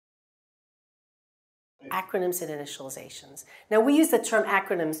acronyms and initializations. Now, we use the term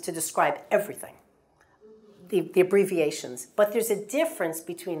acronyms to describe everything, the abbreviations, but there's a difference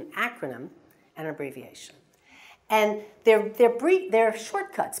between acronym and abbreviation. And they're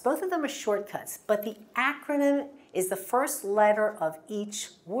shortcuts. Both of them are shortcuts, but the acronym is the first letter of each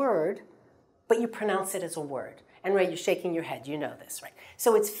word, but you pronounce it as a word. And Ray, you're shaking your head, you know this, right?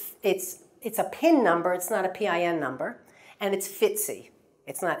 So it's a PIN number, it's not a PIN number, and it's FITCI,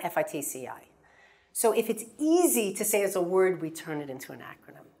 it's not FITCI. So if it's easy to say as a word, we turn it into an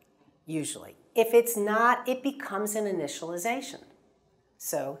acronym, usually. If it's not, it becomes an initialization.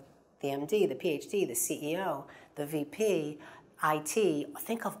 So the MD, the PhD, the CEO, the VP, IT,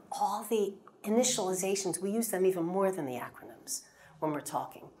 think of all the initializations. We use them even more than the acronyms when we're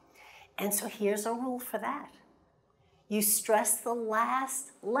talking. And so here's a rule for that. You stress the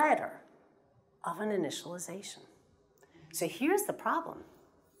last letter of an initialization. So here's the problem.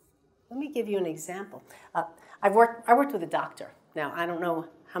 Let me give you an example. I worked with a doctor. Now, I don't know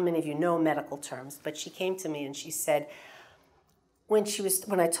how many of you know medical terms, but she came to me and she said, when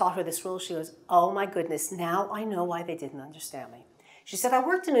I taught her this rule, she goes, oh my goodness, now I know why they didn't understand me. She said, I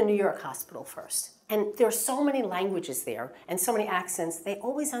worked in a New York hospital first, and there are so many languages there and so many accents, they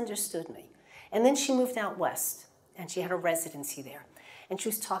always understood me. And then she moved out west, and she had a residency there. And she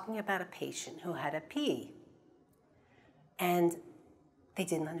was talking about a patient who had a P, and they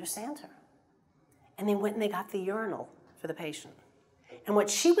didn't understand her. And they went and they got the urinal for the patient. And what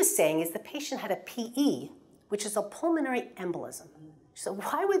she was saying is the patient had a PE, which is a pulmonary embolism. So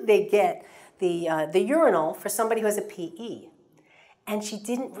why would they get the urinal for somebody who has a PE? And she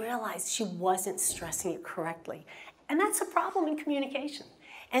didn't realize she wasn't stressing it correctly. And that's a problem in communication.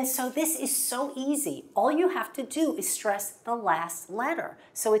 And so this is so easy. All you have to do is stress the last letter.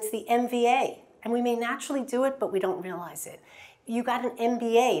 So it's the MVA. And we may naturally do it, but we don't realize it. You got an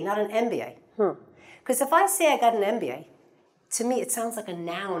MBA, not an MBA. Because if I say I got an MBA, to me it sounds like a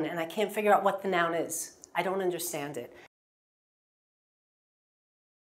noun, and I can't figure out what the noun is. I don't understand it.